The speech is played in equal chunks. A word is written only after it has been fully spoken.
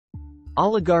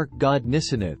Oligarch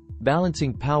GodNisanov,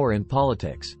 balancing power and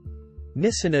politics.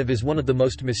 Nisanov is one of the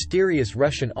most mysterious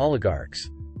Russian oligarchs.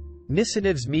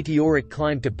 Nisanov's meteoric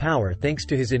climb to power thanks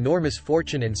to his enormous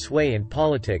fortune and sway in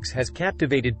politics has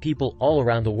captivated people all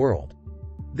around the world.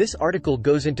 This article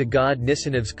goes into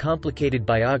GodNisanov's complicated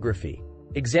biography,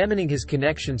 examining his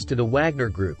connections to the Wagner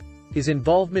Group, his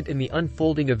involvement in the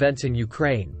unfolding events in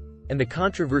Ukraine, and the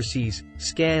controversies,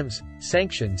 scams,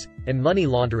 sanctions, and money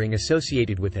laundering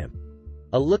associated with him.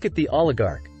 A look at the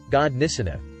oligarch,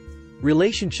 GodNisanov.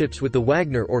 Relationships with the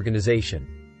Wagner Organization.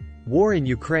 War in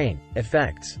Ukraine,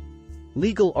 effects.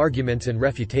 Legal arguments and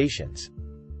refutations.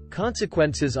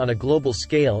 Consequences on a global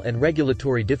scale and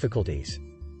regulatory difficulties.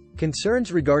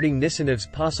 Concerns regarding Nisanov's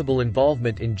possible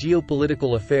involvement in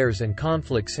geopolitical affairs and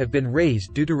conflicts have been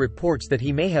raised due to reports that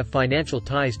he may have financial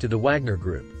ties to the Wagner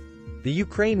Group. The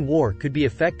Ukraine war could be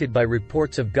affected by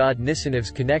reports of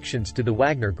GodNisanov's connections to the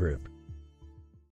Wagner Group.